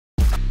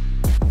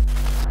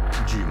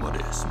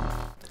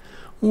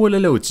Well,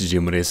 hello, it's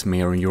Jimmodism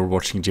here, and you're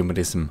watching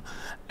Jimmodism,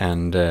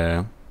 and,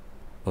 well,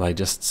 I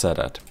just said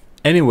that.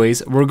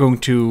 Anyways, we're going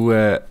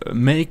to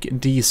make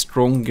the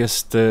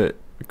strongest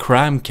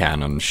CRAM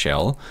cannon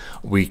shell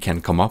we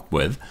can come up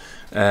with,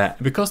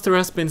 because there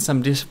has been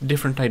some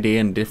different idea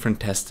and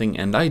different testing,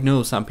 and I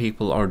know some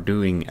people are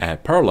doing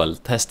parallel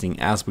testing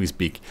as we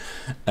speak,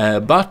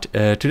 but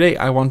today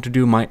I want to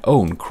do my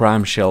own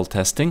CRAM shell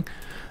testing,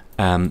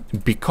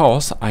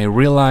 because I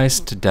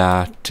realized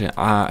that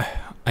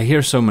I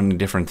hear so many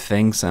different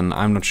things, and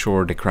I'm not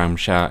sure the CRAM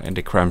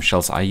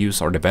shells I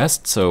use are the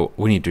best, so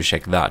we need to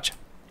check that.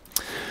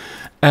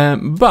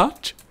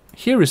 But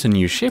here is a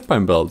new ship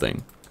I'm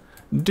building.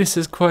 This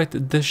is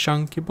quite the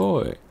chunky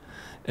boy.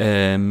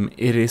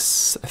 It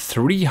is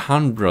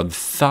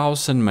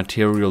 300,000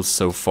 materials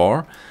so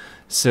far,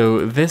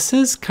 so this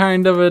is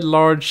kind of a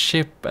large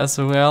ship as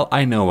well.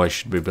 I know I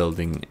should be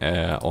building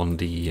on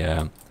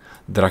the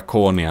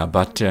Draconia,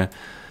 but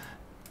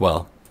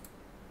well,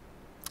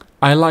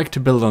 I like to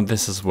build on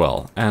this as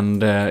well,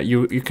 and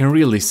you can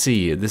really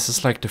see this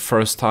is like the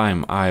first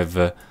time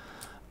I've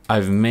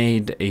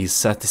made a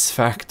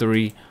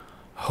satisfactory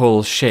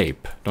whole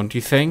shape, don't you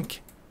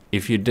think?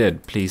 If you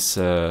did, please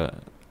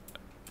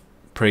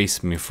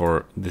praise me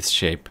for this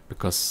shape,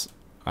 because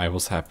I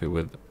was happy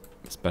with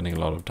spending a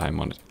lot of time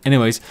on it.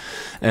 Anyways,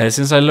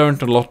 since I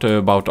learned a lot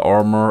about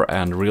armor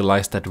and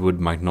realized that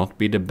wood might not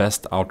be the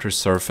best outer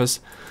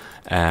surface,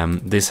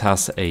 this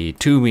has a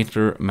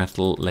 2-meter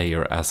metal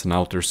layer as an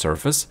outer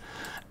surface,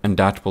 and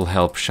that will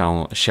help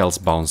shells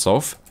bounce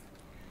off.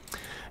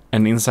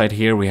 And inside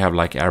here we have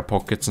like air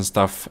pockets and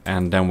stuff,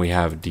 and then we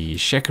have the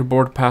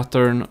checkerboard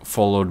pattern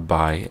followed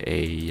by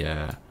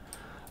a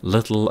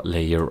little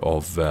layer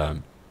of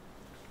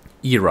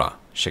era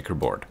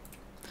checkerboard.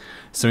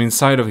 So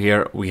inside of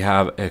here we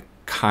have a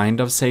kind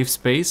of safe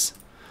space,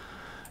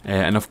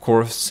 and of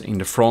course in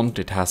the front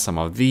it has some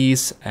of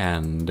these,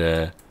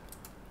 and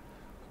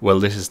well,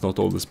 this is not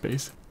all the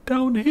space.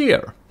 Down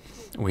here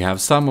we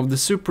have some of the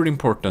super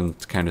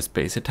important kind of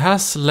space. It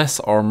has less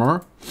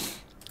armor,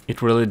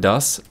 it really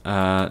does,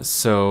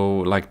 so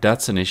like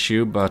that's an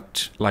issue,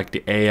 but like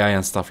the AI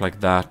and stuff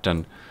like that,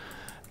 and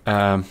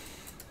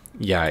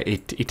yeah,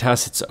 it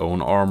has its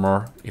own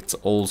armor. It's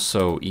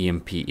also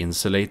EMP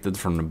insulated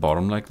from the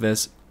bottom like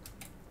this,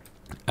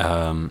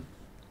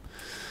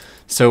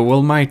 so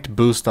we might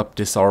boost up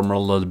this armor a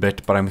little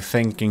bit, but I'm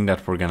thinking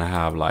that we're gonna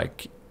have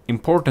like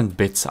important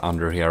bits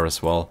under here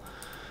as well,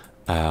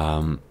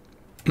 and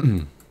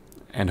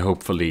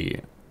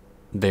hopefully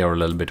they are a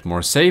little bit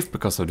more safe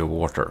because of the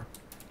water,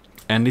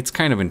 and it's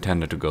kind of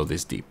intended to go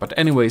this deep, but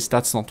anyways,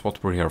 that's not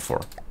what we're here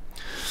for.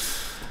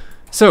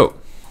 So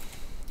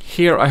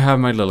here I have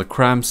my little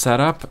CRAM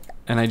setup,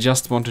 and I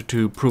just wanted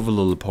to prove a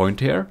little point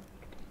here,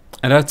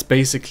 and that's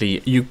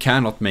basically you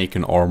cannot make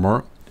an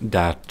armor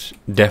that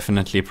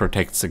definitely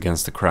protects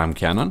against the CRAM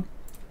cannon,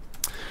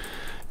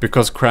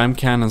 because CRAM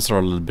cannons are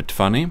a little bit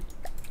funny.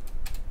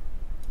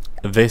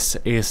 This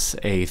is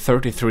a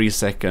 33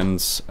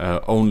 seconds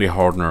only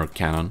hardener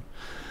cannon,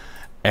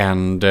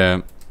 and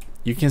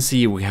you can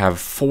see we have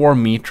 4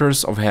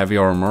 meters of heavy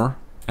armor,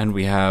 and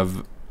we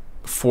have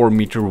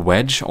 4-meter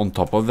wedge on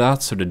top of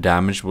that, so the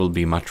damage will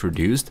be much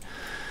reduced.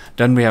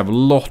 Then we have a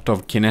lot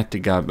of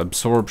kinetic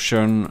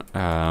absorption,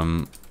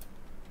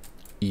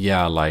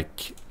 yeah,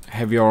 like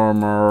heavy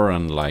armor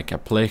and like a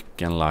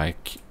plick and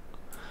like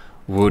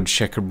wood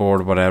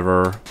checkerboard,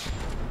 whatever.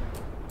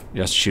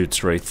 Just shoot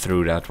straight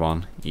through that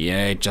one.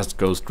 Yeah, it just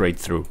goes straight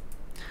through.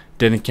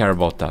 Didn't care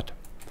about that.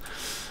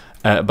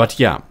 But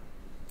yeah,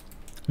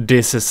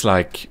 this is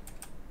like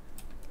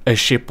a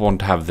ship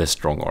won't have this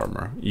strong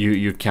armor.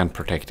 You can't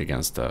protect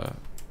against a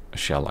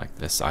shell like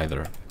this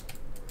either.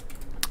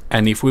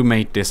 And if we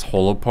make this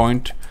hollow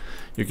point,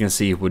 you can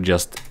see it would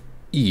just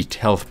eat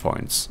health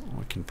points.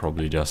 We can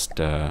probably just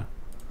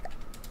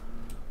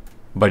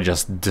by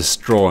just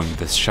destroying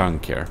this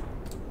chunk here.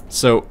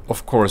 So,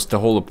 of course, the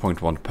hollow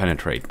point won't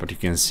penetrate, but you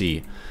can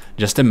see,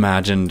 just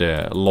imagine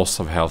the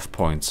loss of health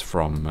points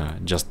from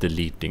just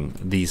deleting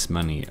these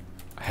many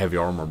heavy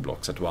armor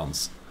blocks at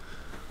once.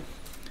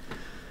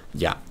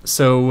 Yeah,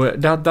 so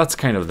that's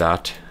kind of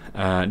that.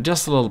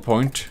 Just a little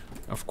point.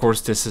 Of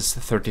course, this is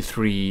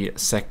 33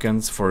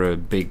 seconds for a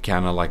big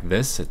cannon like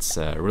this. It's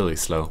really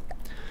slow.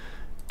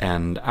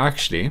 And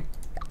actually,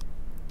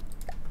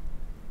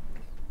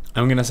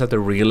 I'm gonna set the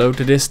reload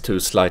to this to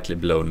slightly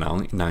below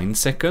 9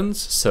 seconds,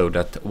 so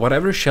that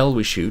whatever shell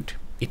we shoot,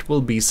 it will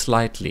be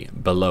slightly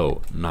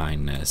below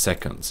 9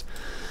 seconds.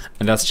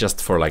 And that's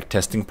just for like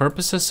testing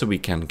purposes, so we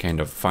can kind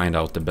of find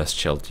out the best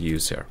shell to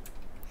use here.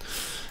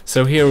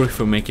 So here, if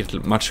we make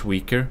it much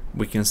weaker,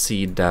 we can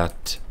see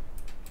that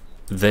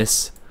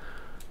this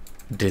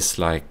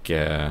like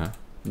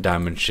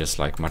damage is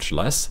like much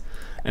less,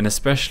 and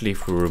especially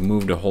if we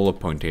remove the hollow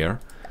point here,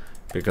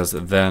 because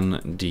then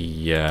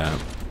the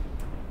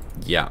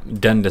yeah,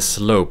 then the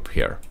slope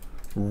here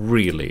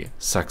really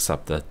sucks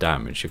up that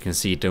damage. You can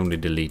see it only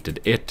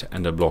deleted it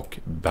and the block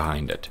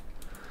behind it.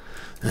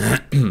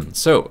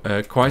 So,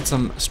 quite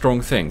some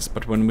strong things,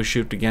 but when we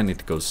shoot again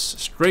it goes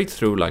straight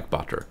through like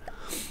butter.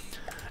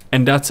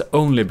 And that's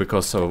only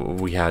because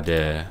of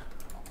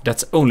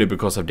that's only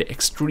because of the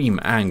extreme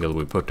angle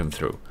we put them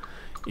through.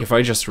 If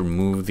I just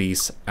remove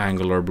these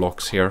angular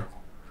blocks here,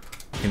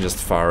 I can just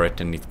fire it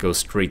and it goes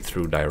straight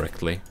through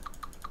directly.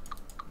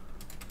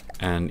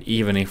 And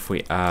even if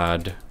we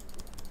add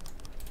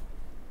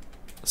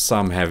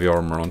some heavy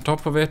armor on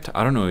top of it,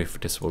 I don't know if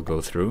this will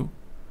go through.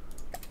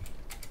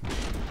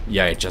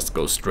 Yeah, it just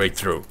goes straight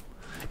through.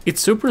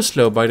 It's super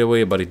slow, by the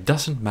way, but it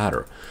doesn't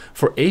matter.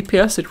 For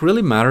APS, it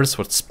really matters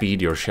what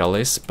speed your shell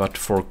is, but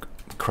for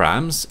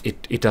CRAMs,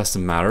 it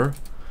doesn't matter.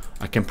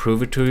 I can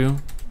prove it to you.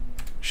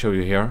 Show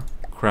you here.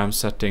 CRAM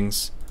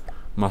settings,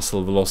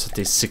 muzzle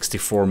velocity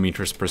 64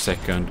 meters per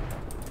second.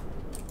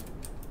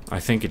 I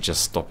think it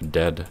just stopped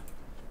dead.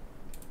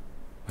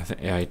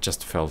 Yeah, it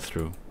just fell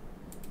through.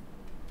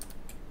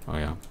 Oh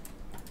yeah.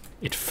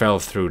 It fell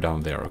through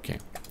down there, okay.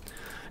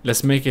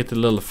 Let's make it a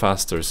little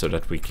faster so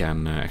that we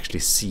can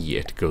actually see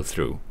it go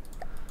through.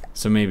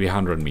 So maybe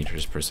 100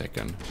 meters per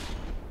second.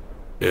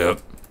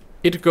 Yep.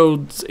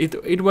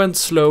 It went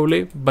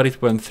slowly, but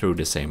it went through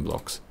the same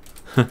blocks.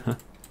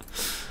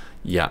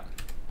 Yeah.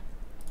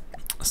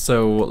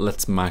 So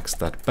let's max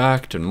that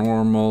back to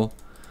normal.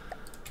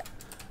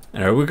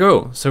 And there we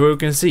go. So we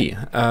can see,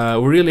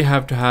 we really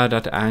have to have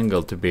that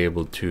angle to be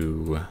able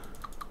to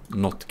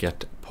not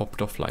get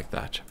popped off like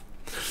that.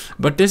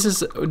 But this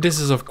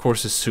is of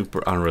course a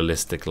super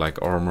unrealistic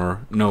like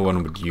armor. No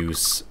one would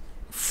use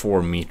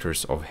 4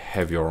 meters of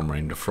heavy armor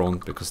in the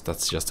front because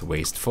that's just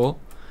wasteful.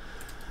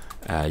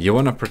 You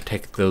want to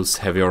protect those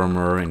heavy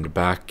armor in the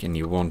back, and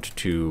you want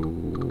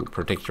to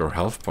protect your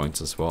health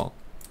points as well.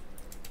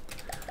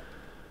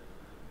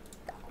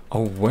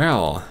 Oh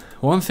well,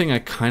 one thing I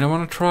kind of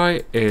want to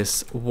try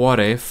is what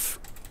if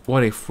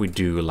we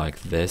do like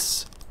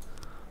this?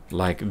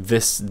 Like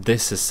this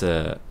is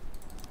an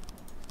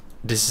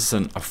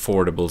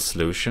affordable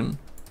solution,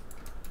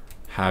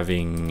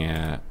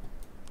 having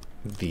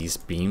these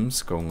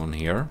beams going on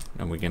here,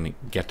 and we're gonna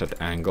get that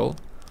angle.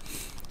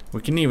 We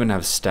can even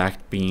have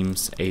stacked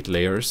beams, 8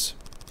 layers.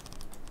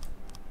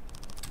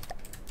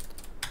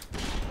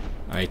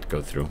 I'd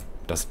go through,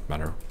 doesn't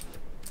matter.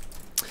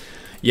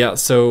 Yeah,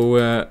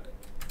 so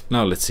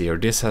now let's see here.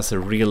 This has a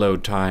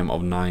reload time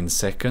of 9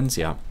 seconds.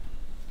 Yeah,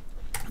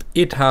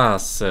 it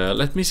has.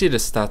 Let me see the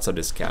stats of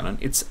this cannon.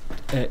 It's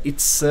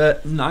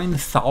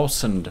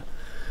 9,000.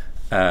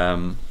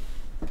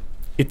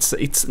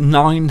 It's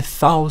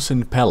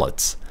 9,000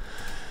 pellets.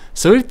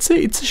 So it's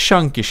a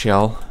chunky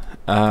shell.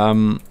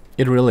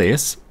 It really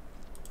is,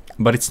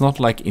 but it's not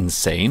like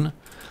insane.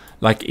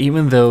 Like,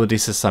 even though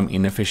this is some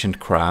inefficient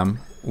CRAM,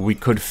 we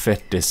could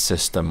fit this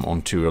system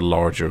onto a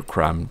larger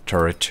CRAM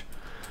turret.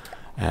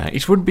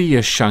 It would be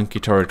a chunky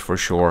turret for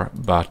sure,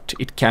 but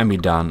it can be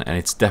done, and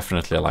it's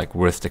definitely like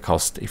worth the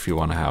cost if you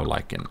want to have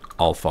like an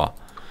alpha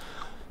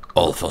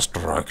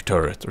strike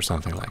turret or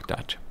something like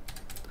that.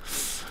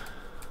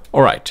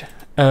 All right.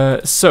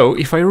 So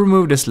if I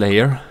remove this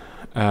layer,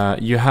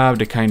 you have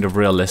the kind of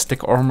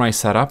realistic armor I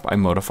set up. I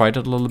modified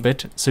it a little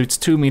bit, so it's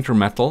 2 meter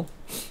metal,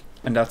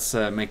 and that's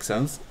makes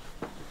sense.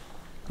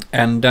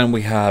 And then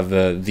we have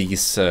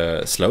these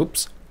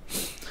slopes.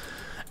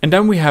 And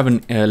then we have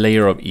a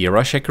layer of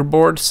era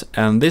checkerboards,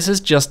 and this is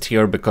just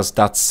here because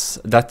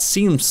that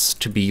seems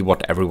to be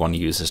what everyone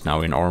uses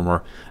now in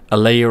armor. A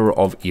layer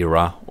of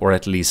era, or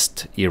at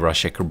least era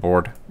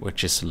checkerboard,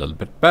 which is a little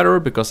bit better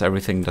because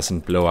everything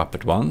doesn't blow up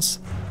at once.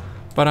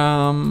 But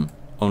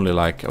only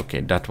like,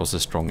 okay, that was a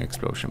strong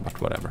explosion,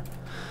 but whatever.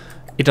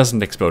 It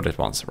doesn't explode at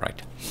once,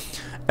 right?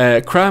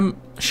 CRAM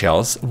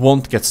shells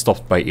won't get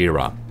stopped by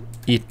era.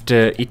 It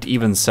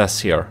even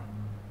says here,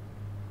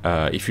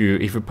 if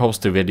you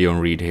post a video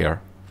and read here,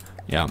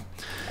 yeah.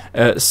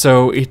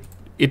 So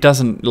it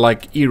doesn't,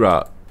 like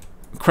era,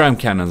 CRAM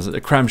cannons,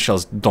 CRAM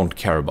shells don't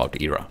care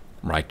about era,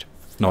 right?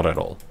 Not at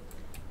all.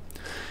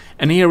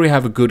 And here we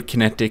have a good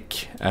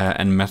kinetic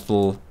and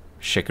metal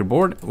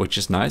checkerboard, which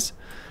is nice.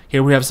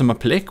 Here we have some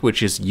applique,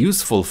 which is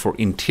useful for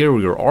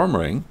interior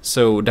armoring,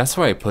 so that's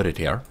why I put it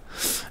here.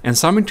 And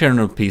some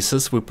internal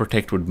pieces we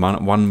protect with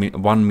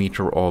 1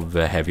 meter of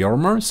heavy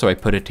armor, so I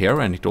put it here,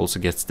 and it also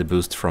gets the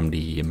boost from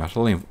the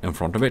metal in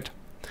front of it.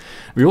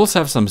 We also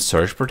have some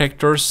surge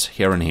protectors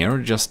here and here,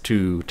 just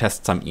to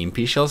test some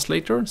EMP shells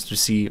later, to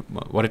see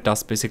what it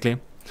does basically.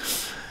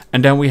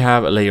 And then we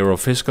have a layer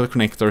of physical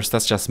connectors,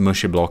 that's just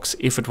mushy blocks.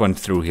 If it went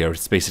through here,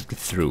 it's basically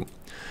through.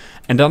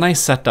 And then I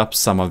set up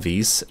some of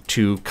these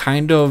to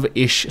kind of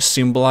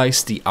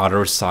symbolize the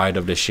other side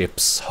of the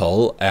ship's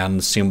hull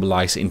and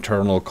symbolize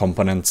internal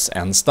components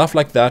and stuff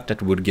like that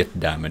that would get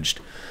damaged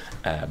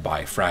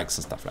by frags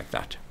and stuff like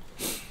that.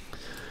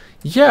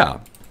 Yeah,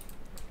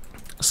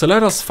 so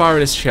let us fire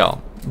this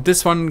shell.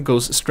 This one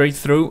goes straight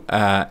through,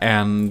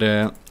 and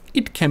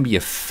it can be a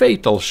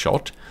fatal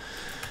shot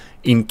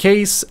in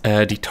case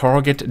the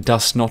target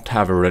does not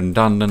have a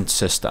redundant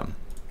system.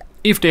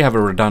 If they have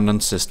a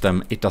redundant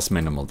system, it does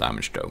minimal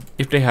damage though.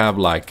 If they have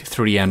like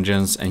 3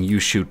 engines and you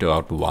shoot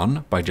out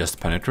 1 by just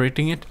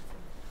penetrating it,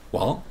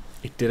 well,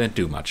 it didn't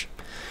do much.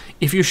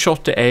 If you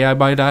shot the AI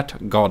by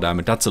that, god damn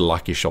it, that's a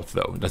lucky shot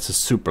though. That's a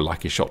super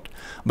lucky shot.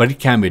 But it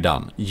can be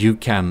done. You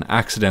can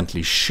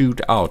accidentally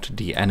shoot out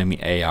the enemy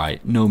AI,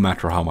 no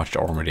matter how much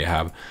armor they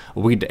have,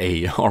 with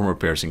a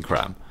armor-piercing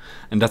CRAM.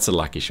 And that's a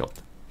lucky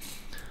shot.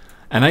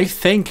 And I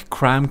think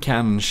CRAM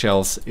cannon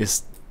shells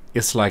is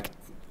like,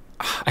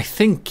 I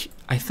think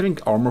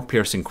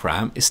armor-piercing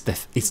CRAM is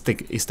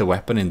the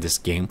weapon in this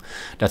game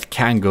that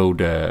can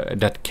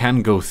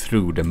go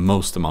through the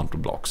most amount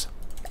of blocks.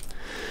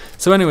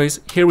 So anyways,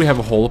 here we have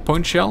a hollow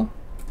point shell,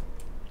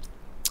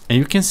 and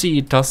you can see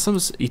it does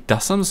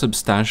some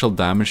substantial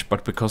damage,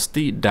 but because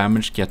the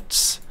damage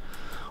gets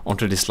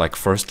onto this like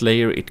first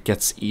layer, it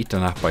gets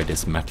eaten up by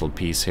this metal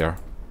piece here.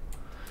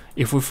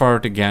 If we fire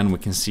it again, we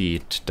can see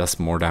it does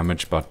more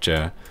damage, but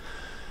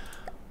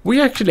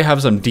we actually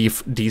have some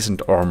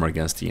decent armor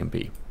against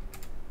EMP.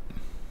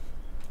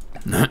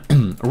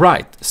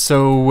 Right,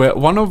 so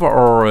one of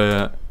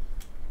our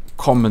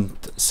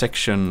comment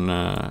section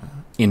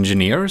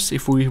engineers,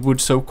 if we would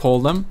so call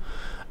them,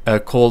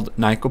 called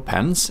Nico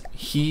Pence,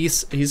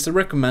 he's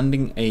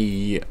recommending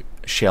a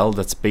shell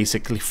that's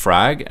basically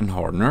frag and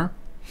hardener.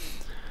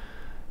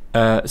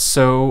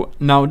 So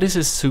now this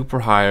is super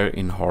high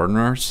in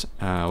hardeners.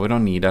 We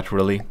don't need that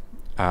really.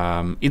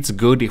 It's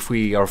good if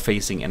we are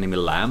facing enemy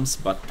lambs,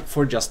 but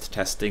for just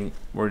testing,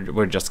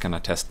 we're just gonna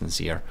test and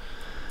see here.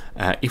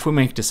 If we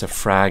make this a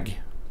frag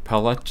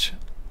pellet,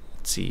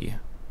 let's see.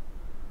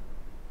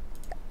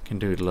 Can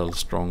do it a little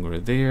stronger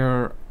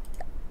there.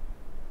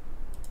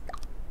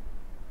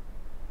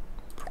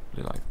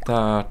 Probably like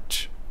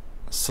that.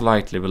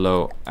 Slightly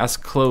below, as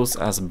close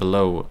as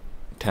below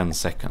 10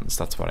 seconds.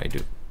 That's what I do.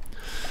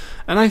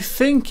 And I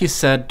think he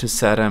said to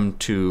set them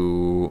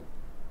to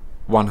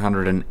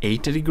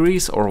 180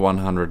 degrees or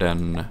 100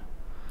 and...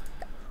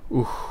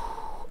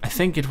 I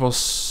think it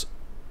was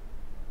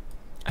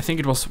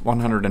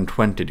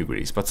 120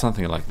 degrees, but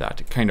something like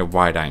that. Kind of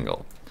wide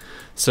angle.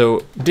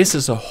 So this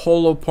is a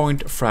hollow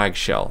point frag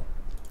shell.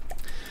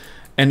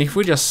 And if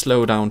we just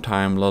slow down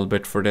time a little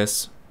bit for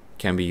this,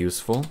 can be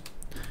useful.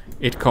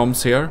 It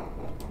comes here,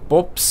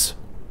 bops.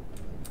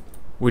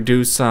 We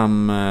do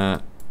some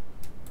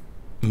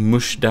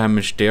mush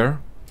damage there.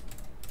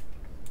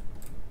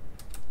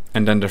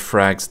 And then the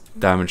frags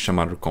damage some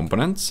other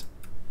components.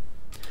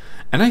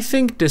 And I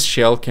think this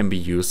shell can be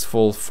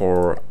useful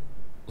for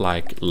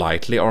like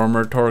lightly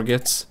armored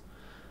targets,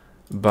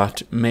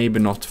 but maybe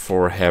not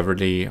for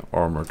heavily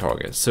armored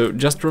targets. So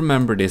just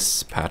remember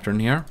this pattern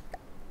here.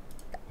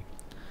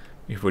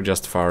 If we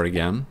just fire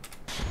again.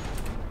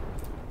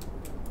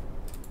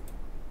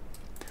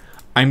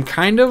 I'm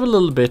kind of a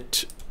little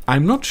bit...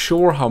 I'm not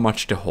sure how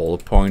much the hollow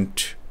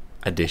point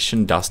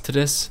addition does to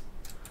this.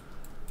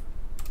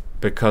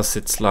 Because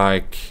it's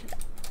like...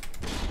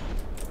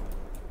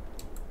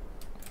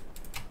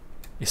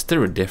 Is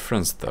there a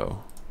difference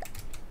though?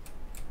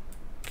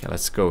 Okay,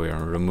 let's go here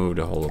and remove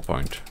the hollow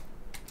point.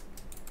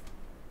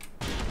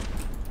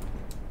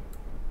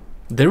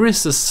 There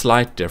is a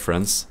slight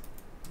difference.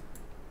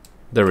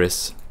 There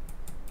is.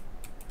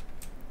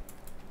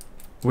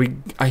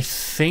 I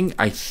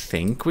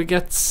think we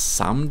get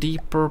some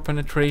deeper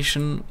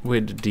penetration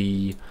with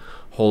the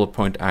hollow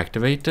point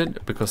activated,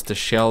 because the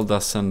shell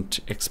doesn't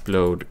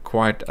explode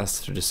quite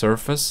as to the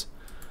surface.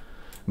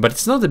 But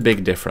it's not a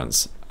big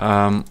difference.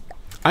 I'm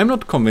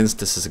not convinced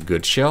this is a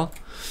good shell.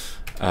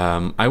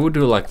 I would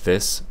do like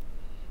this.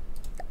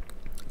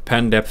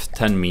 Pen depth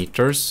 10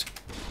 meters.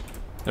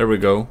 There we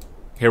go.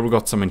 Here we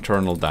got some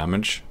internal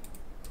damage.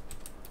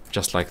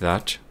 Just like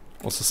that.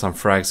 Also some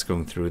frags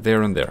going through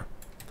there and there.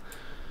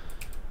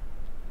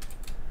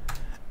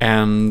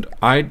 And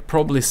I'd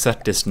probably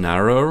set this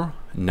narrower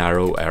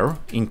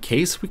in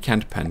case we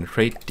can't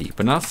penetrate deep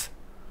enough.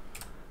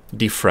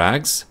 The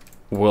frags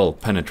will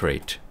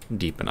penetrate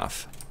deep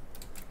enough.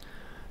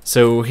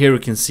 So here you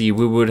can see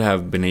we would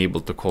have been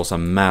able to cause a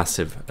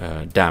massive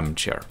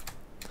damage here.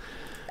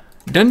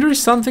 Then there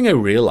is something I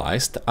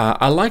realized.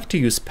 I like to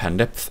use pen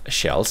depth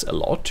shells a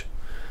lot,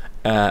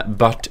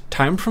 but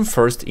time from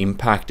first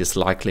impact is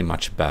likely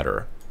much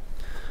better.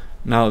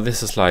 Now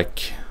this is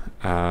like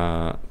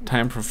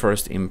time from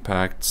first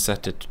impact,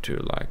 set it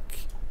to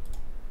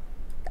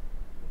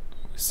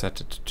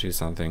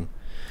something.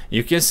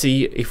 You can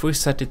see if we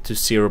set it to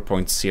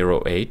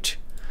 0.08,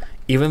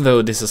 even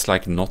though this is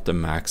like not the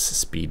max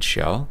speed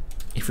shell,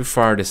 if we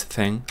fire this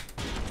thing,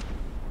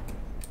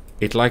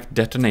 it like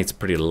detonates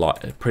pretty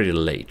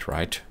late,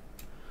 right?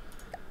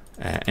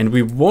 And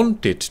we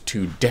want it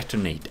to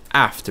detonate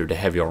after the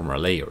heavy armor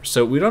layer.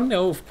 So we don't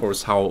know, of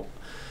course, how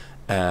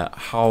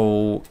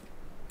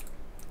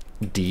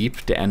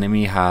deep the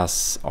enemy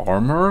has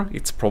armor.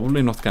 It's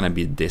probably not gonna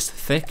be this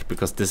thick,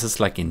 because this is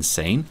like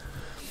insane.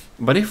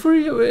 But if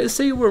we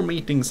say we're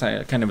meeting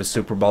kind of a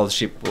super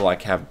battleship, will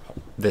like have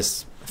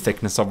this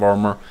thickness of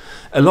armor,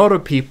 a lot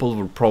of people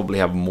will probably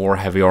have more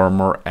heavy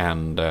armor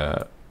and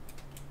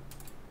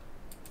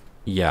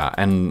yeah,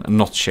 and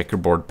not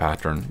checkerboard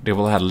pattern. They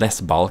will have less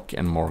bulk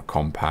and more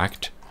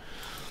compact.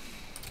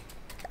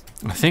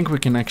 I think we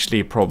can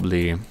actually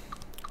probably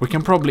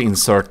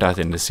insert that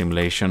in the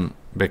simulation.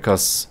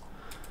 because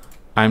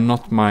I'm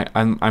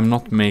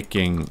not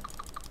making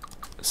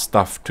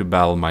stuff to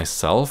bell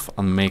myself.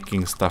 I'm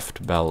making stuff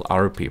to bell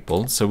other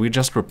people. So we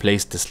just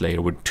replaced this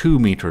layer with 2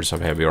 meters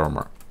of heavy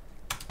armor.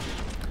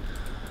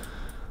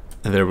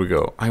 And there we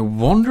go. I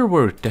wonder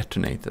where it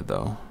detonated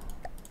though.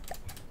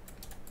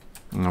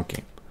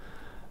 Okay.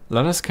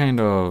 Let us kind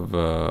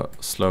of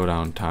slow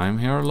down time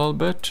here a little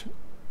bit.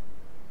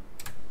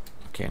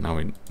 Okay, now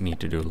we need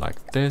to do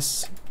like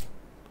this.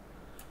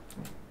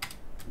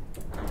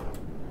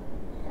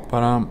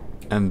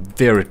 And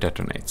there it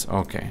detonates.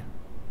 Okay.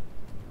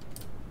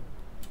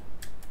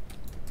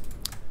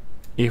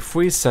 If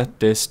we set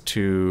this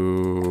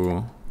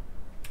to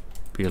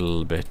be a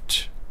little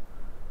bit,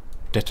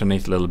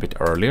 detonate a little bit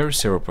earlier,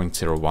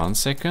 0.01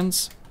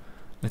 seconds.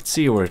 Let's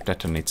see where it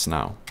detonates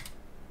now.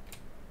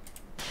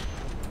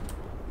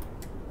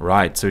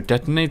 Right, so it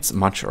detonates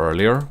much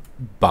earlier,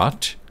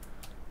 but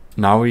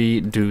now we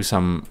do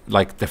some,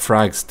 like the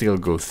frags still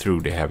go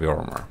through the heavy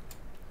armor.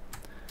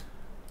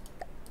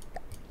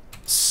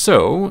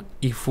 So,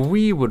 if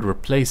we would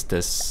replace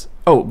this...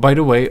 Oh, by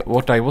the way,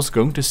 what I was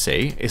going to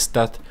say is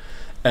that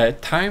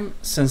time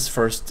since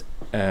first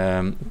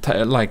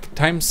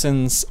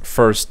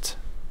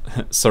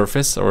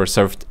surface or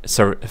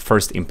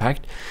first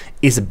impact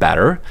is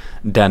better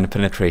than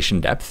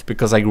penetration depth,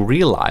 because I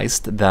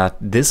realized that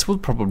this will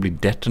probably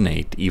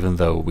detonate even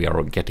though we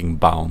are getting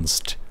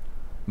bounced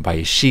by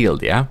a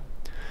shield, yeah?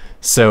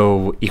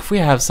 So if we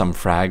have some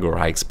frag or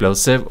high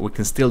explosive, we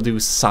can still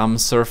do some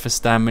surface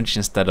damage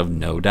instead of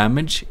no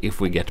damage if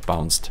we get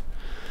bounced.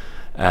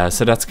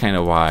 So that's kind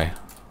of why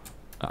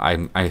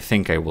I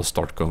think I will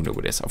start going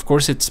with this. Of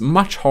course, it's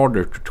much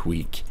harder to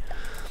tweak.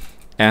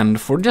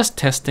 And for just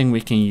testing, we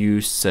can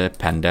use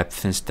pen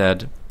depth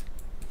instead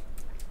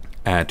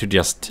to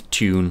just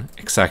tune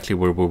exactly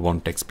where we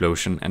want the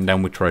explosion. And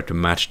then we try to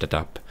match that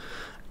up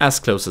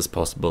as close as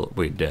possible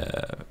with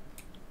the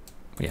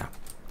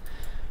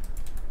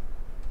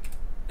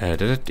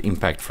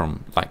impact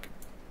from, like,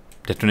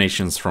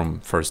 detonations from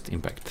first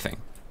impact thing.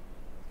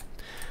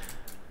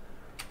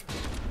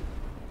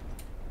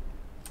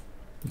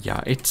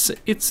 Yeah,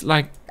 it's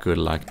like good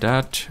like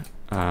that.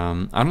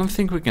 I don't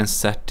think we can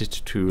set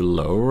it to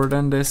lower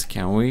than this,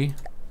 can we?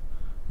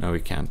 No,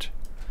 we can't.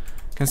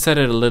 Can set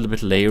it a little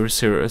bit later,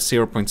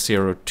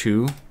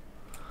 0.02.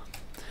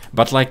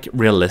 But like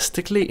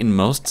realistically, in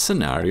most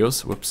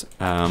scenarios,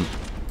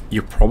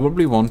 you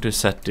probably want to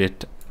set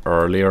it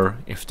earlier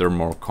if they're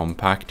more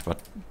compact, but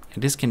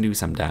this can do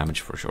some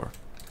damage for sure.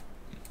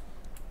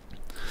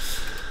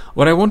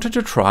 What I wanted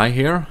to try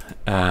here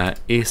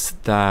is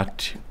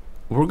that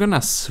we're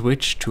gonna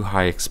switch to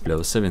high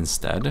explosive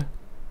instead.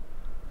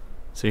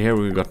 So here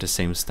we got the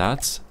same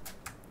stats.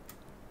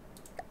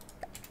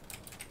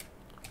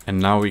 And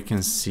now we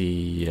can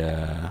see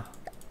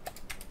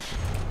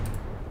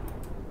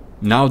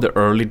now the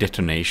early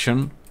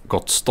detonation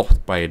got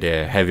stopped by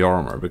the heavy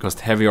armor, because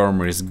the heavy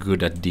armor is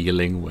good at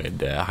dealing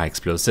with high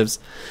explosives.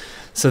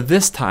 So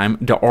this time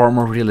the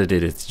armor really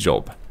did its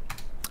job.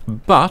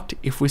 But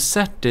if we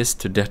set this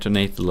to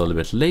detonate a little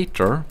bit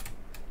later,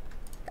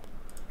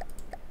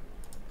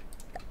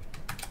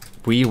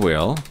 we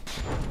will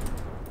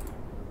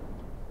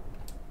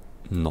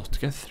not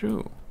get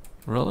through.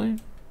 Really?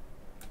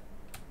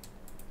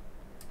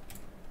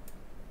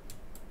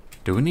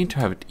 Do we need to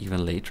have it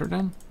even later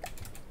then?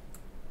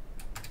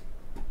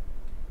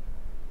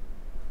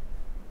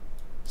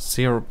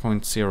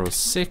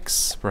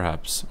 0.06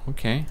 perhaps.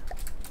 Okay.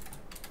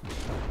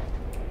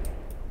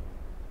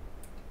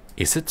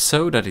 Is it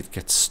so that it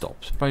gets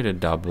stopped by the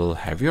double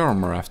heavy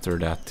armor after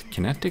that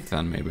kinetic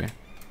then maybe?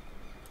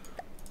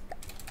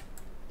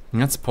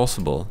 That's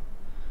possible.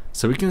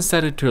 So we can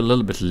set it to a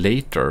little bit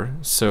later.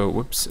 So,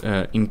 whoops,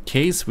 in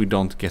case we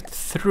don't get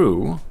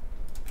through.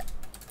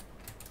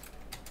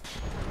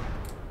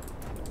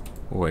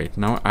 Wait,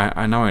 now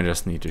I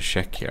just need to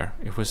check here.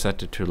 If we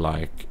set it to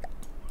like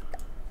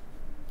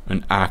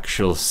an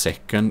actual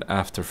second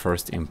after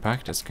first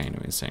impact, that's kind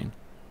of insane.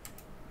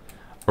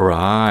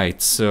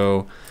 Right,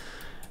 so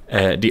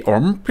the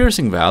armor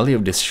piercing value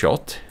of this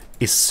shot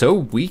is so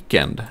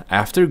weakened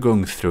after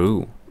going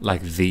through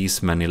like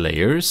these many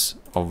layers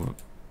of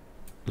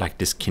like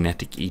this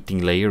kinetic eating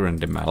layer and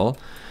the metal,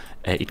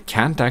 it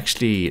can't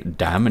actually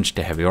damage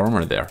the heavy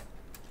armor there.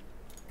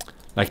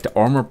 Like the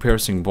armor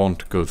piercing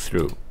won't go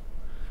through.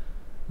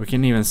 We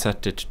can even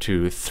set it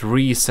to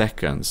 3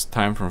 seconds,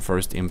 time from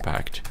first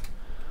impact.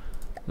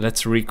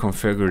 Let's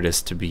reconfigure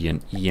this to be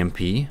an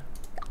EMP,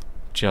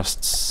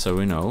 just so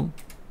we know.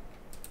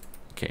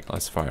 Okay,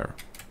 let's fire.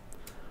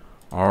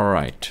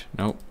 Alright,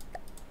 no.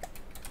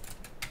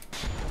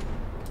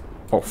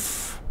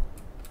 Off.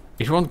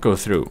 It won't go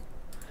through.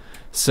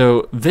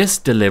 So this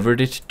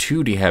delivered it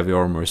to the heavy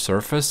armor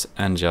surface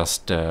and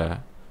just,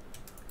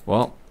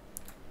 well,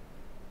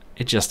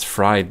 it just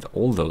fried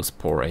all those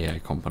poor AI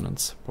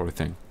components. Poor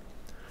thing.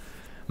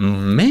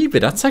 Maybe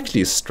that's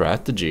actually a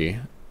strategy.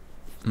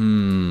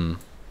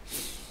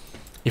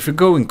 If you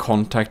go in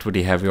contact with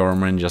the heavy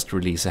armor and just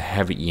release a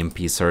heavy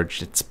EMP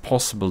surge, it's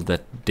possible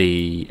that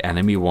the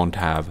enemy won't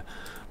have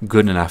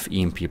good enough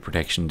EMP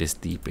protection this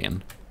deep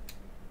in.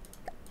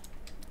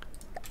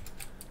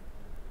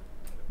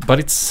 But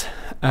it's...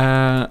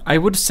 I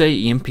would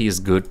say EMP is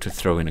good to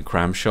throw in a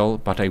CRAM shell,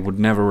 but I would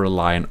never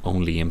rely on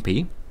only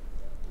EMP.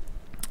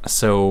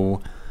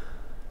 So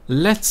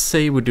let's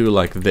say we do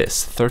like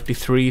this,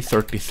 33,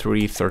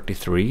 33,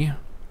 33.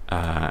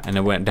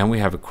 And then we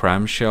have a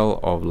CRAM shell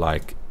of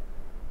like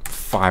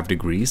 5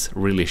 degrees,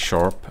 really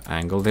sharp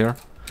angle there.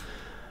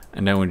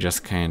 And then we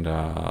just kind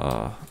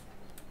of...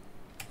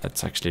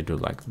 let's actually do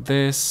like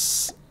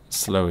this,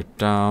 slow it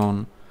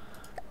down.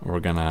 We're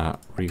gonna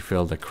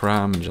refill the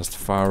CRAM and just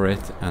fire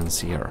it and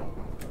see here.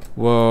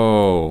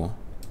 Whoa!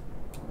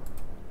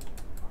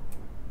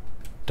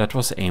 That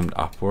was aimed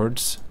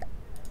upwards.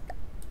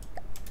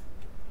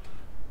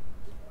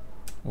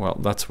 Well,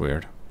 that's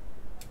weird.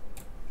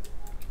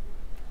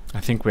 I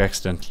think we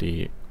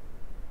accidentally...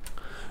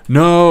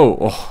 No!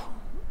 Oh,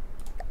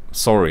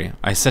 sorry,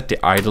 I set the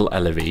idle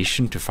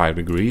elevation to 5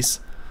 degrees.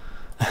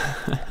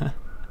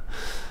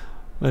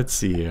 Let's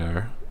see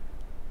here.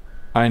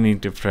 I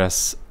need to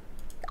press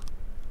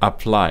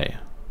apply.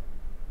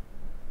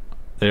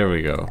 There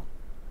we go.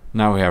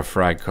 Now we have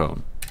frag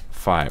cone.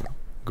 5.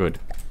 Good.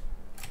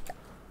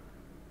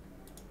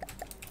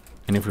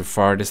 And if we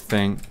fire this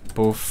thing,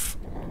 poof,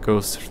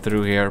 goes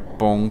through here,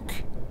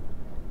 bonk.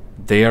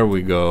 There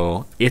we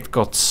go. It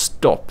got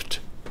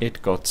stopped.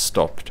 It got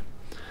stopped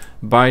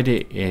by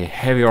the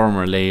heavy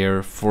armor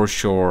layer for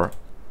sure,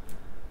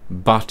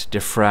 but the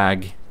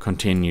frag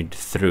continued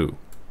through.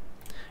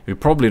 We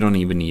probably don't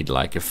even need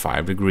like a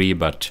 5 degree,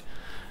 but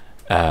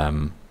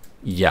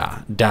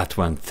yeah, that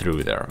went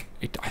through there.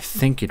 I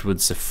think it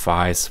would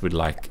suffice with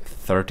like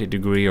 30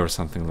 degree or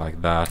something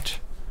like that.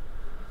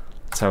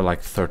 Let's have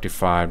like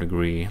 35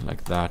 degree,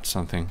 like that,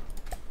 something.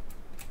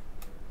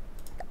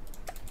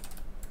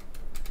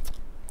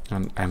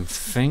 And I'm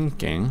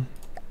thinking...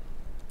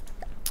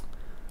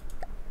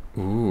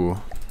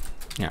 Ooh.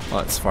 Yeah,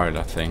 let's fire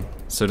that thing.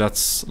 So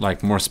that's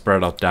like more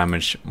spread out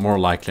damage, more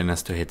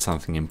likeliness to hit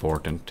something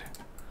important.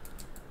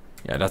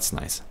 Yeah, that's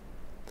nice.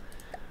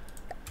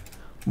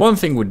 One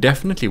thing we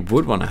definitely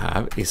would want to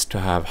have is to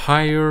have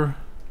higher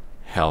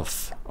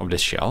health of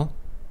this shell.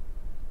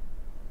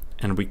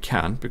 And we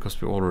can't because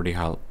we already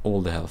have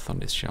all the health on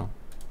this shell.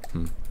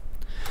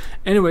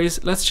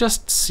 Anyways, let's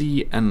just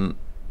see and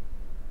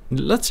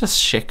let's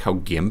just check how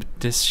gimped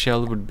this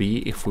shell would be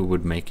if we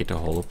would make it a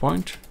hollow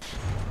point.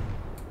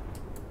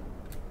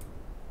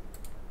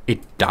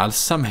 It does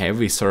some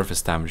heavy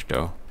surface damage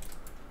though.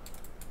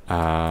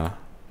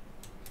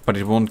 But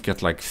it won't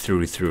get like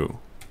through.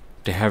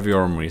 The heavy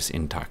armor is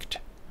intact.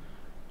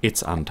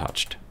 It's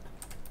untouched.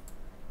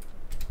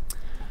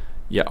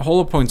 Yeah,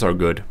 hollow points are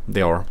good.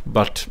 They are.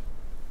 But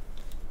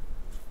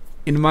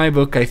in my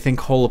book, I think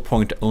hollow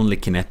point only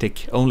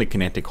kinetic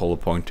hollow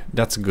point.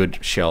 That's a good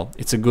shell.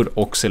 It's a good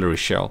auxiliary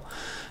shell.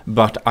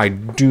 But I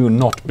do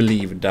not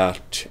believe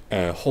that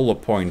hollow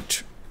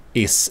point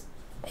is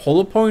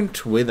hollow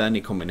point with any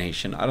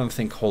combination. I don't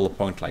think hollow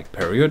point like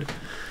period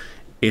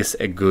is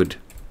a good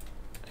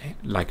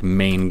like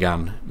main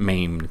gun,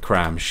 main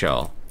CRAM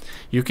shell.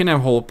 You can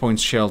have hollow point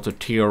shell to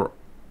tear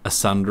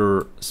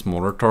asunder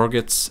smaller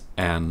targets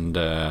and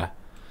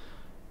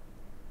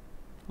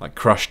like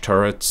crush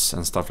turrets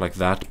and stuff like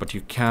that, but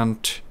you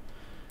can't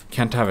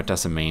have it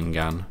as a main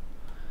gun.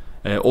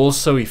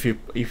 Also, if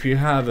you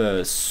have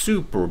a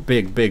super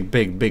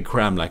big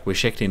CRAM like we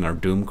checked in our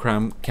Doom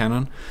CRAM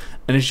cannon,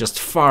 and it's just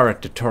fire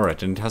at the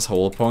turret and it has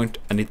hollow point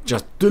and it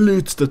just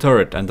deletes the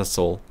turret and that's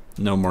all,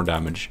 no more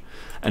damage.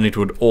 And it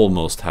would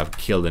almost have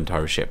killed the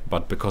entire ship,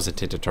 but because it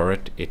hit a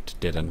turret, it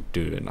didn't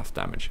do enough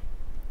damage.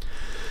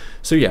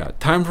 So yeah,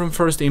 time from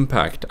first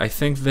impact. I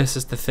think this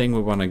is the thing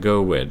we want to go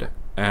with.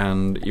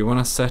 And you want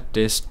to set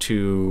this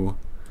to...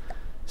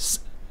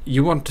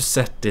 You want to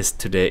set this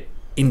to the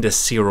in the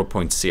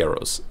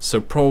 0.0s. So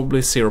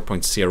probably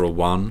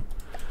 0.01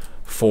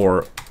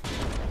 for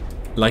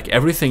like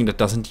everything that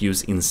doesn't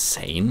use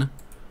insane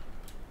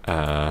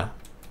armor.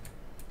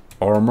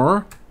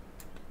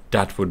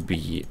 That would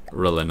be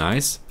really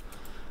nice.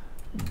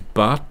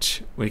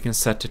 But we can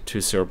set it to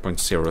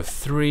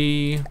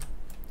 0.03.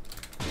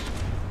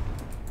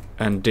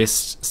 And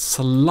this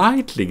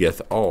slightly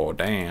gets... Oh,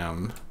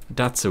 damn.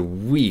 That's a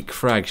weak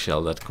frag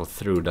shell that got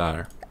through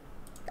there.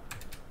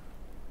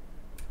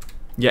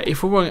 Yeah,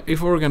 if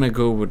we're gonna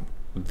go with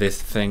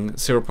this thing,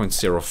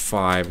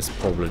 0.05 is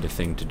probably the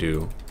thing to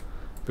do.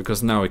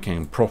 Because now we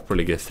can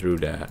properly get through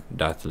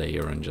that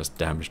layer and just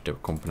damage the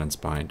components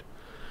behind.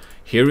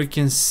 Here we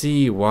can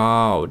see,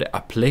 wow, the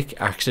applique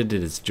actually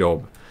did its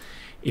job.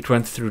 It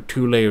went through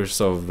 2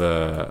 layers of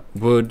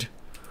wood,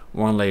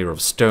 1 layer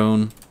of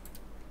stone.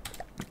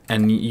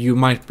 And you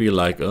might be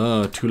like,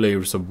 oh, 2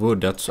 layers of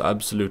wood, that's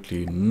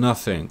absolutely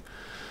nothing.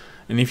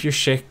 And if you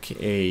check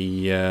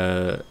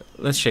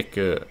let's check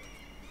a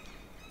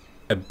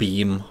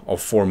beam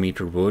of 4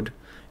 meter wood,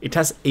 it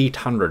has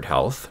 800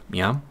 health,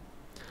 yeah.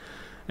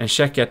 And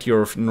check at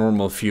your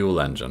normal fuel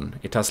engine.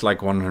 It has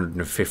like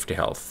 150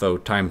 health, so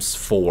times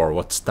 4,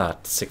 what's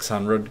that?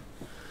 600?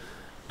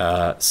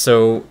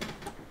 So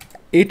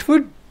it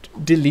would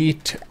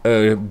delete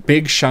a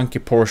big chunky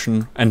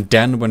portion and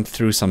then went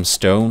through some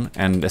stone,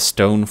 and a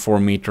stone 4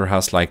 meter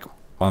has like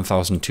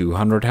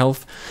 1200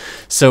 health.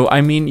 So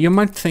I mean, you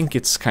might think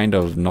it's kind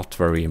of not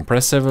very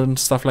impressive and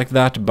stuff like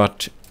that,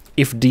 but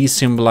if these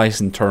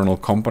symbolize internal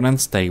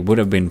components, they would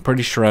have been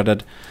pretty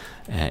shredded,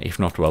 if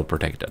not well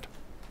protected.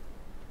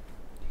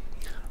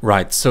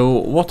 Right, so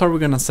what are we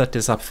gonna set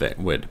this up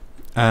with?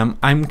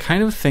 I'm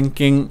kind of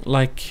thinking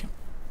like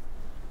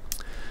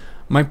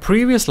my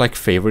previous like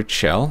favorite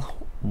shell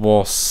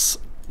was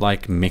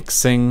like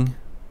mixing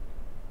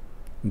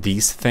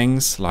these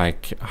things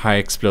like high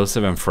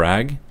explosive and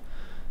frag.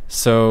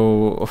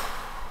 So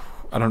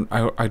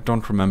I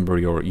don't remember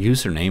your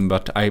username,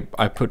 but I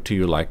put to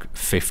you like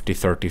 50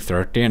 30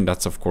 30, and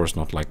that's of course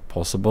not like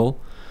possible,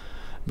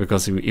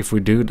 because if we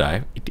do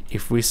that,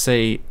 if we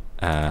say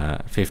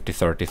 50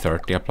 30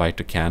 30 apply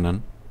to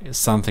cannon,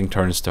 something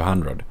turns to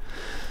 100.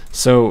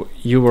 So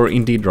you were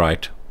indeed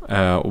right.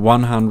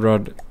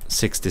 100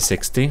 60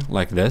 60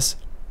 like this,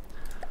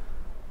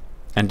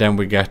 and then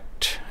we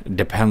get,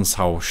 depends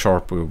how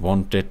sharp we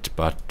want it,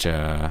 but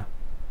I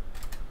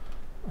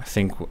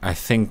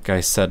think I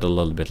said a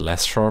little bit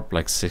less sharp,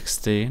 like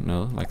 60,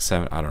 no, like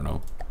 7, I don't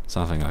know,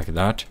 something like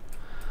that.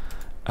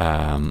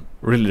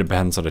 Really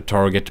depends on the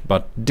target,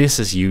 but this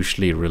is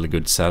usually a really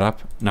good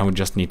setup. Now we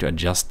just need to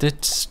adjust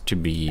it to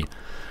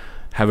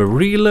have a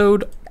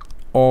reload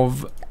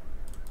of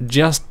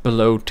just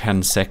below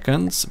 10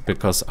 seconds,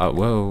 because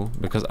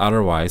because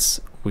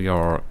otherwise we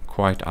are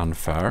quite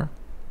unfair.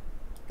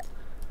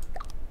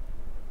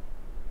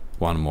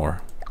 One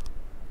more.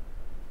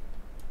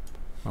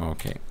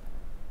 Okay.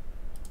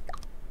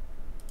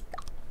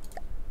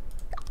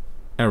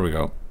 There we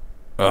go.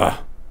 Ugh.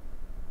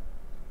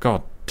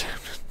 God damn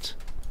it.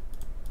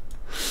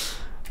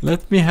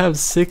 Let me have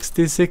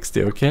 60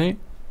 60, okay?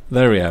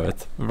 There we have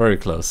it. Very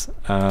close.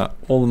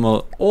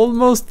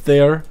 Almost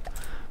there.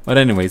 But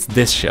anyways,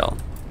 this shell.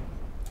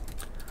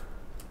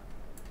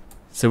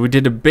 So we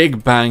did a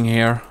big bang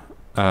here.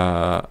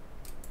 And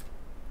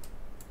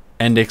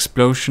the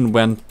explosion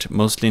went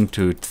mostly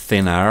into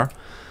thin air.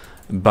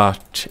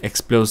 But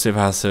explosive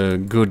has a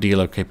good deal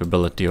of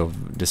capability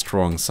of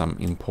destroying some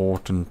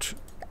important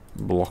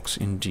blocks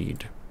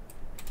indeed.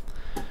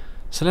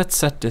 So let's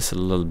set this a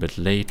little bit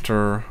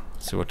later.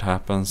 See what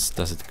happens.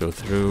 Does it go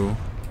through?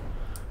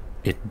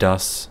 It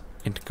does.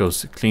 It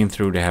goes clean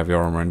through the heavy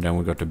armor, and then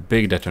we got a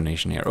big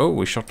detonation here. Oh,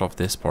 we shot off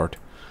this part.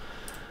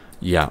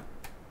 Yeah.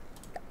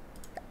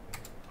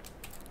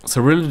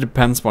 So really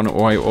depends on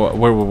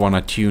where we want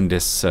to tune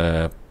this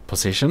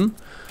position.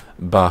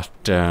 But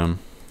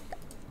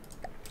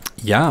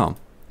yeah.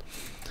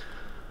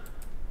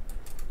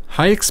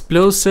 High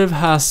explosive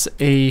has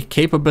a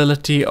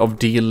capability of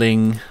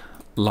dealing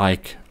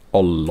like a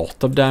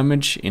lot of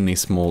damage in a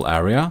small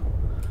area.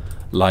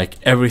 Like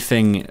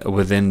everything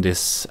within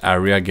this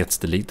area gets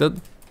deleted,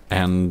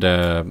 and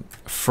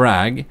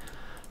frag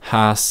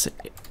has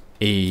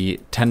a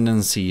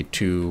tendency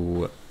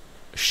to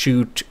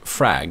shoot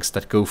frags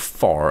that go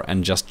far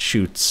and just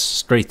shoots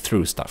straight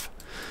through stuff.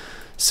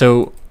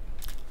 So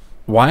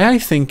why I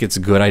think it's a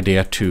good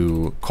idea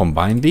to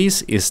combine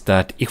these is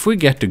that if we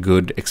get a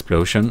good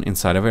explosion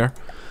inside of here,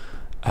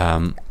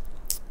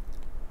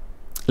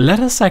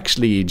 let's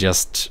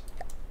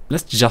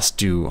just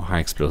do high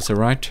explosive,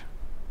 right?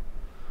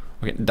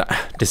 Okay,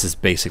 this is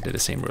basically the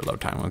same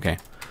reload time, okay?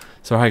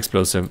 So high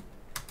explosive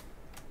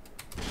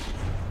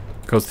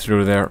goes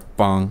through there,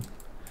 bang,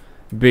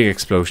 big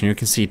explosion. You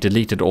can see it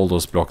deleted all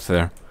those blocks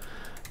there.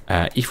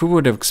 If we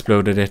would have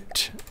exploded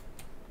it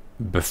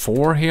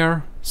before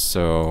here,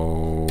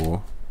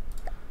 so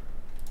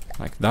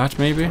like that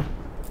maybe,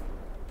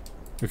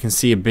 you can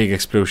see a big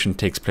explosion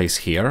takes place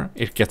here.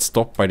 It gets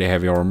stopped by the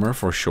heavy armor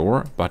for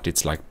sure, but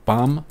it's like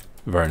bam,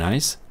 very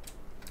nice.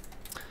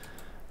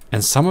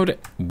 And some of the,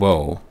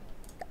 whoa.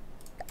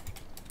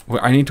 Well,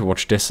 I need to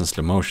watch this in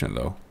slow motion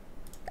though.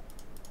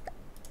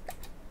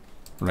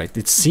 Right,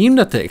 it seemed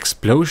that the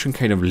explosion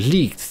kind of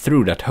leaked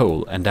through that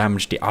hole and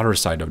damaged the other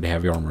side of the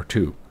heavy armor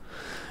too.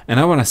 And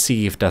I want to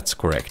see if that's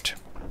correct.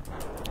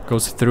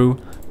 Goes through,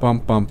 bum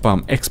bum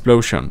bum,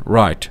 explosion,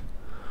 right.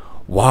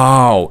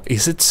 Wow,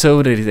 is it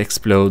so that it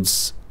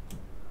explodes?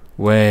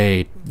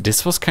 Wait,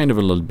 this was kind of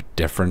a little bit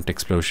different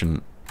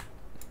explosion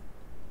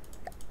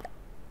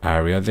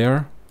area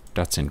there.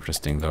 That's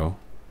interesting though.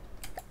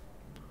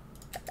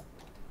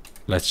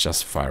 Let's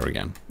just fire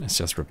again. Let's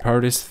just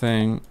repair this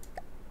thing.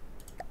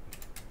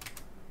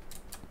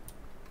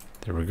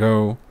 There we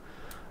go.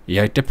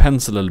 Yeah, it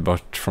depends a little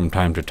bit from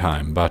time to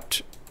time,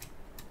 but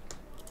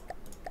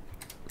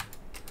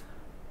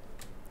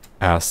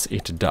as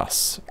it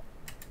does.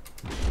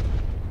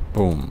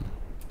 Boom.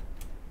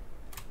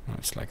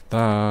 It's like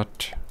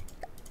that.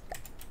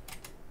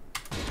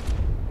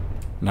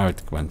 Now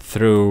it went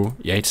through.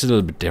 Yeah, it's a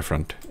little bit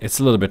different. It's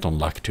a little bit on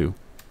luck too.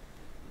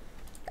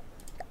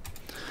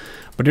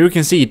 But you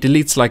can see it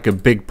deletes like a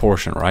big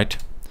portion, right?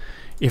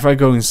 If I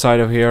go inside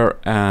of here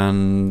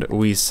and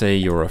we say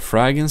you're a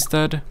frag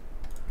instead,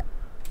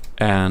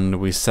 and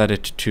we set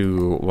it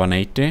to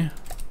 180,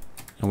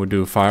 and we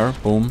do fire,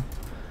 boom.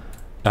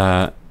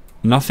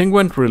 Nothing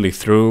went really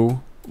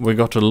through. We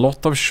got a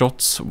lot of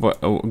shots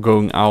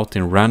going out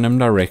in random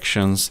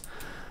directions,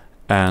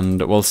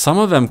 and well, some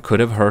of them could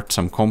have hurt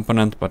some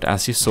component, but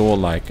as you saw,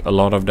 like a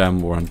lot of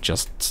them weren't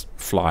just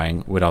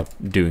flying without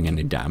doing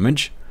any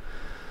damage.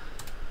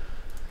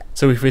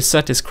 So if we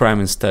set this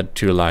CRAM instead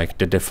to like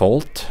the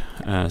default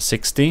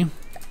 60,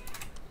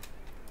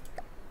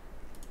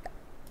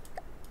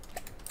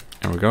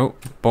 there we go,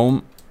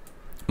 boom,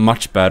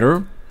 much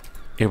better.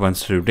 It went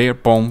through there,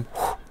 boom.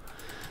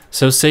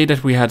 So say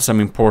that we had some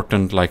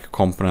important like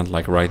component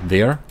like right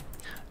there,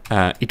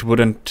 it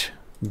wouldn't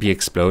be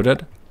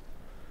exploded.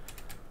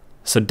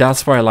 So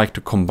that's why I like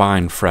to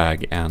combine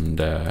frag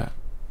and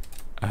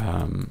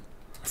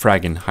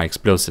frag and high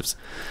explosives,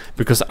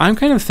 because I'm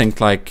kind of think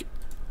like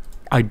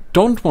I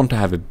don't want to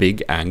have a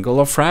big angle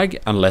of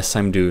frag unless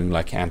I'm doing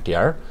like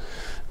anti-air.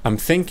 I'm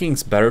thinking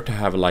it's better to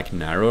have like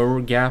narrower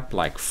gap,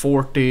 like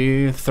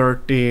 40,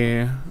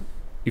 30.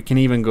 You can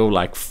even go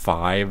like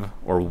 5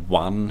 or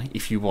 1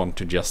 if you want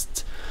to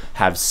just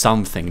have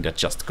something that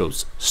just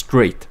goes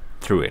straight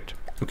through it.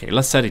 Okay,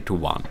 let's set it to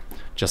 1,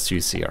 just so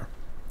you see here.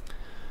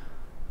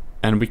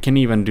 And we can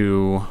even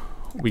do,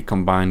 we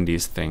combine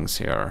these things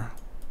here.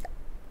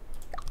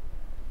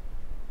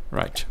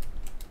 Right.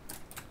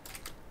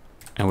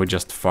 And we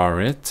just fire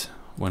it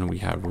when we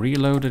have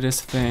reloaded this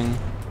thing.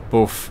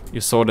 Poof,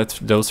 you saw that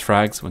those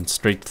frags went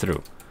straight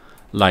through.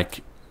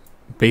 Like,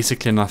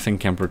 basically nothing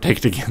can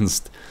protect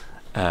against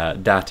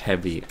that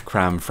heavy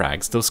CRAM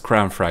frags. Those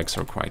CRAM frags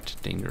are quite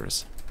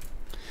dangerous.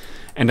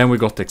 And then we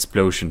got the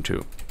explosion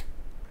too.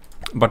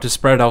 But to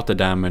spread out the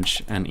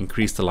damage and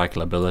increase the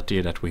likelihood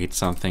that we hit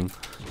something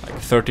like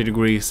 30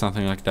 degrees,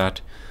 something like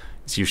that,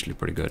 it's usually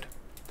pretty good.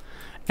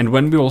 And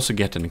when we also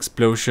get an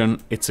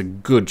explosion, it's a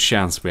good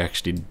chance we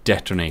actually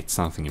detonate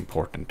something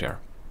important there.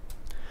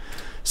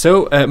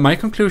 So my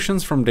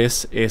conclusions from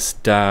this is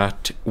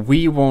that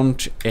we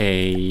want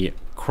a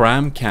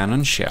CRAM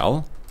cannon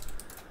shell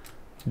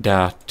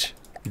that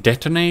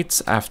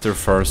detonates after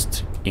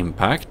first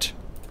impact.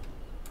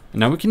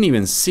 Now we can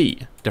even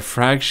see the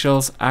frag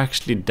shells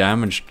actually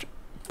damaged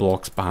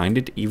blocks behind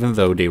it, even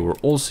though they were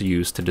also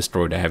used to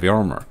destroy the heavy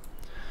armor.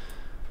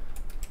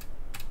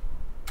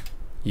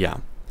 Yeah,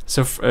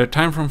 so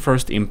time from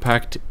first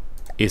impact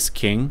is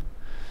king,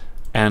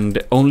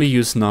 and only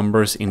use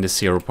numbers in the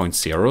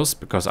 0.0s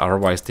because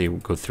otherwise they will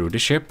go through the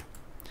ship.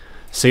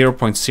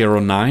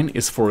 0.09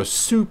 is for a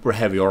super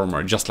heavy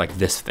armor, just like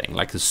this thing,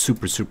 like the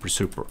super.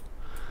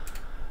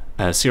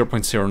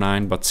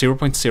 0.09, but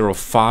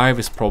 0.05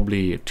 is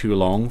probably too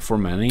long for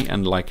many,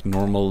 and like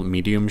normal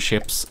medium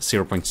ships,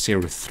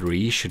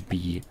 0.03 should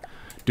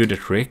do the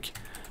trick,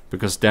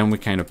 because then we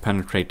kind of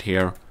penetrate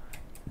here,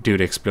 do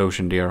the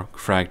explosion there,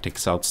 frag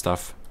takes out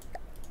stuff.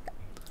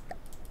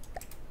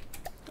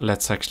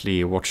 Let's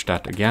actually watch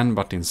that again,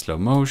 but in slow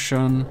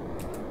motion.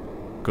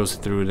 Goes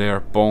through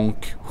there,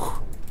 bonk,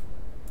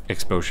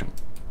 explosion.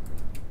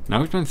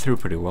 Now it went through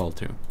pretty well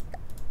too.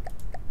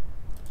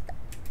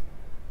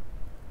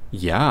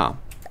 Yeah.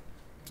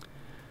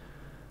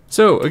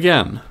 So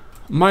again,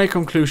 my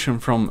conclusion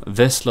from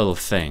this little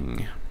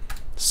thing.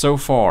 So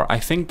far, I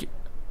think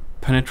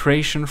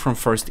penetration from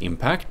first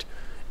impact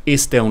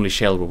is the only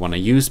shell we want to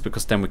use,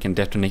 because then we can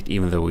detonate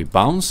even though we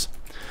bounce.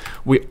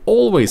 We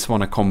always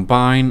want to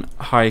combine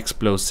high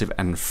explosive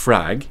and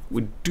frag.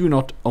 We do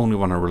not only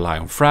want to rely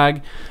on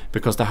frag,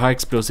 because the high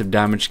explosive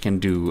damage can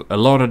do a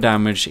lot of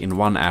damage in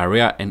one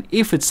area, and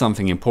if it's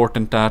something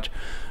important that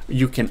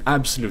you can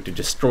absolutely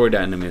destroy the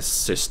enemy's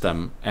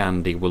system,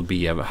 and they will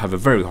have a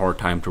very hard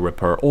time to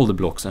repair all the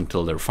blocks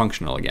until they're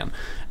functional again.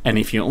 And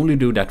if you only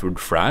do that with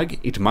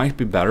frag, it might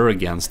be better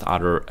against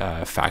other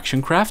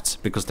faction crafts,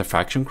 because the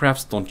faction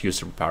crafts don't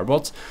use repair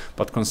bots.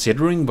 But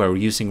considering we're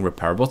using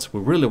repair bots,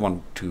 we really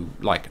want to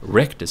like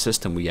wreck the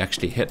system we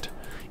actually hit.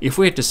 If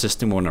we hit the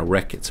system, we want to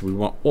wreck it, so we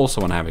also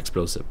want to have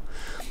explosive.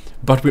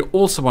 But we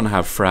also want to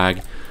have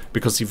frag,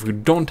 because if we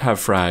don't have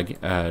frag,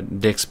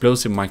 the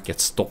explosive might get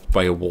stopped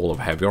by a wall of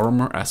heavy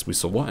armor, as we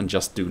saw, and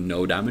just do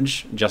no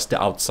damage, just the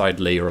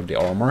outside layer of the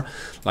armor,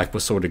 like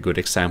we saw the good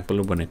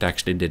example when it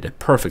actually did a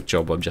perfect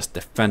job of just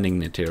defending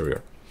the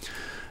interior.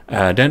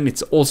 Then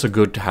it's also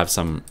good to have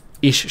some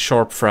ish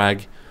sharp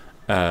frag,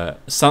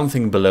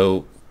 something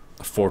below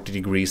 40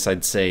 degrees,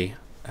 I'd say,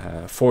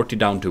 40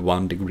 down to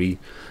 1 degree,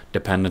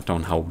 dependent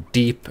on how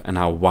deep and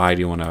how wide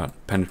you want to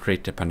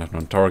penetrate, dependent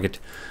on target.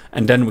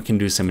 And then we can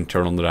do some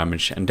internal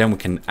damage, and then we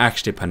can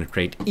actually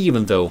penetrate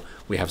even though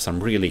we have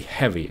some really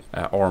heavy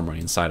armor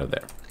inside of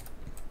there.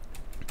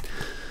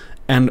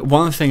 And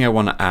one thing I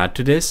want to add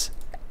to this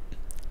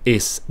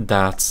is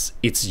that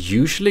it's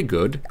usually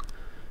good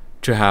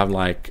to have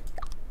like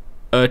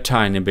a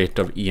tiny bit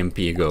of EMP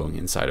going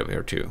inside of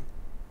here too.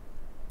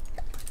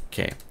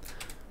 Okay,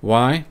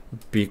 why?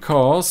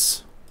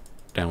 Because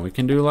then we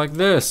can do like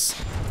this.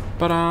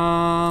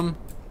 And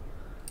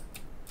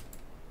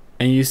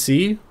you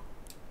see,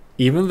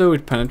 even though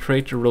it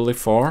penetrated really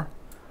far,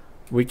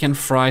 we can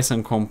fry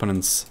some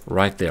components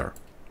right there.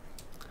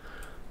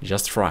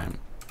 Just fry them.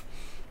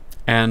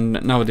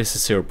 And now this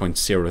is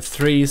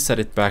 0.03, set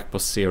it back to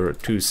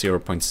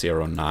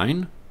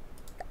 0.09.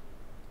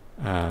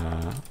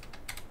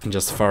 And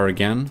just fire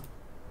again.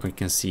 We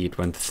can see it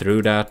went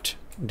through that,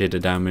 did the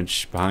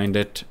damage behind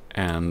it,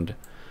 and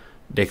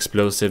the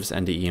explosives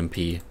and the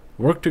EMP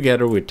work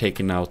together with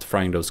taking out,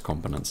 frying those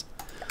components.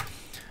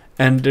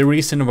 And the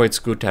reason why it's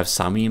good to have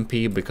some EMP,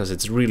 because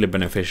it's really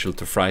beneficial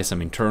to fry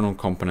some internal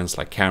components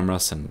like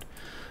cameras and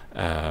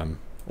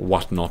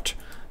whatnot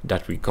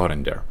that we got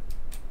in there.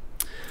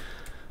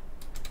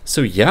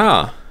 So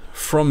yeah,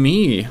 from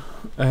me,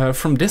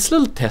 from this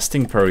little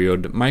testing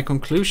period, my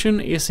conclusion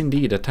is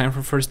indeed that time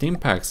for first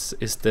impacts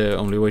is the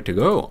only way to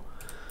go.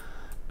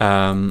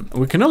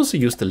 We can also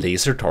use the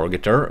laser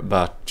targeter,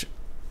 but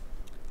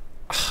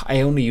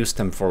I only use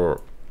them for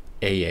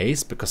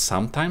AAs because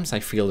sometimes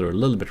I feel they're a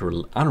little bit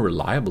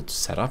unreliable to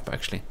set up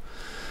actually.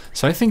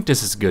 So I think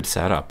this is a good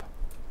setup.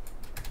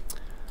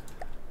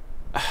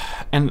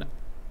 And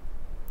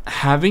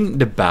having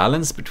the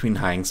balance between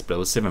high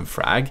explosive and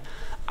frag,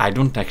 I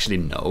don't actually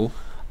know.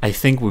 I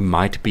think we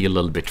might be a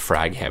little bit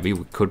frag heavy.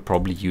 We could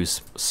probably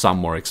use some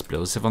more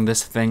explosive on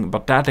this thing,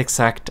 but that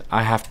exact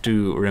I have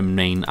to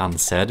remain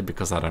unsaid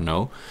because I don't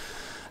know.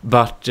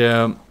 But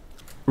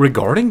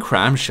regarding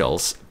CRAM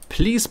shells,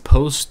 please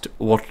post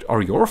what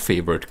are your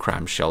favorite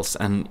CRAM shells,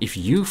 and if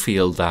you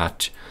feel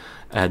that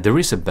there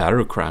is a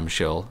better CRAM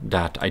shell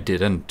that I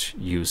didn't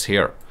use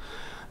here.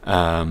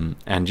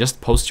 And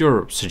just post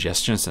your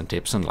suggestions and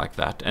tips and like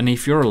that. And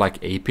if you're like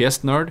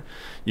APS nerd,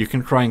 you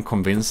can try and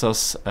convince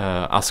us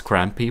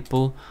CRAM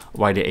people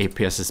why the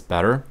APS is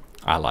better.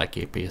 I like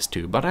APS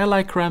too, but I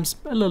like CRAMs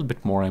a little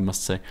bit more, I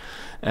must say.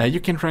 You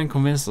can try and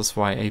convince us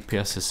why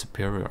APS is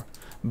superior.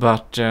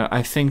 But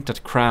I think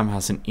that CRAM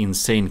has an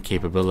insane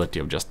capability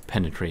of just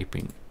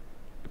penetrating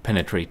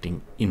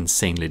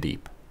insanely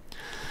deep.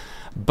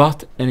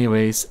 But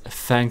anyways,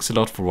 thanks a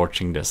lot for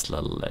watching this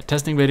little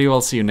testing video.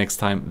 I'll see you next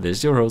time. This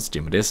is your host,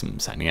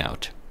 Jimodism, signing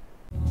out.